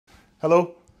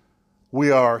Hello, we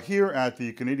are here at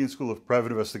the Canadian School of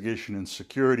Private Investigation and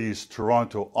Security's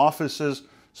Toronto offices,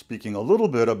 speaking a little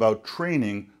bit about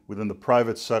training within the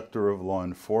private sector of law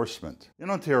enforcement. In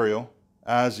Ontario,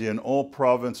 as in all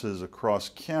provinces across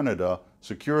Canada,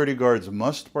 security guards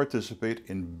must participate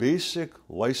in basic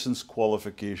license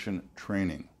qualification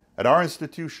training. At our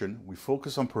institution, we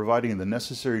focus on providing the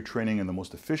necessary training in the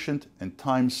most efficient and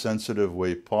time-sensitive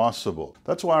way possible.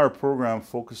 That's why our program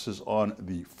focuses on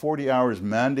the 40 hours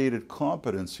mandated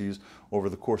competencies over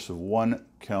the course of one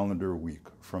calendar week,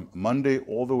 from Monday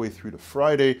all the way through to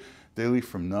Friday, daily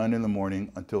from 9 in the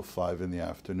morning until 5 in the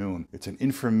afternoon. It's an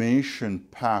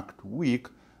information-packed week,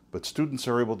 but students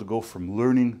are able to go from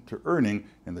learning to earning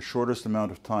in the shortest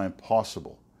amount of time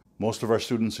possible. Most of our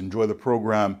students enjoy the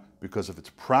program because of its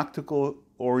practical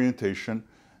orientation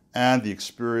and the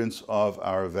experience of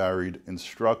our varied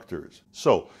instructors.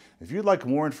 So, if you'd like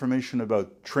more information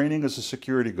about training as a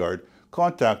security guard,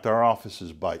 contact our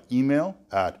offices by email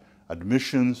at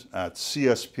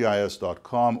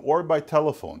admissions@cspis.com or by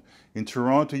telephone. In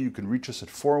Toronto, you can reach us at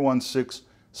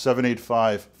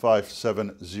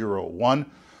 416-785-5701.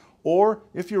 Or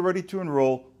if you're ready to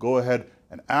enroll, go ahead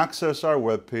and access our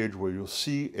webpage where you'll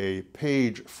see a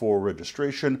page for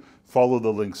registration. Follow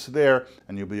the links there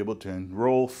and you'll be able to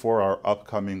enroll for our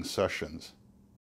upcoming sessions.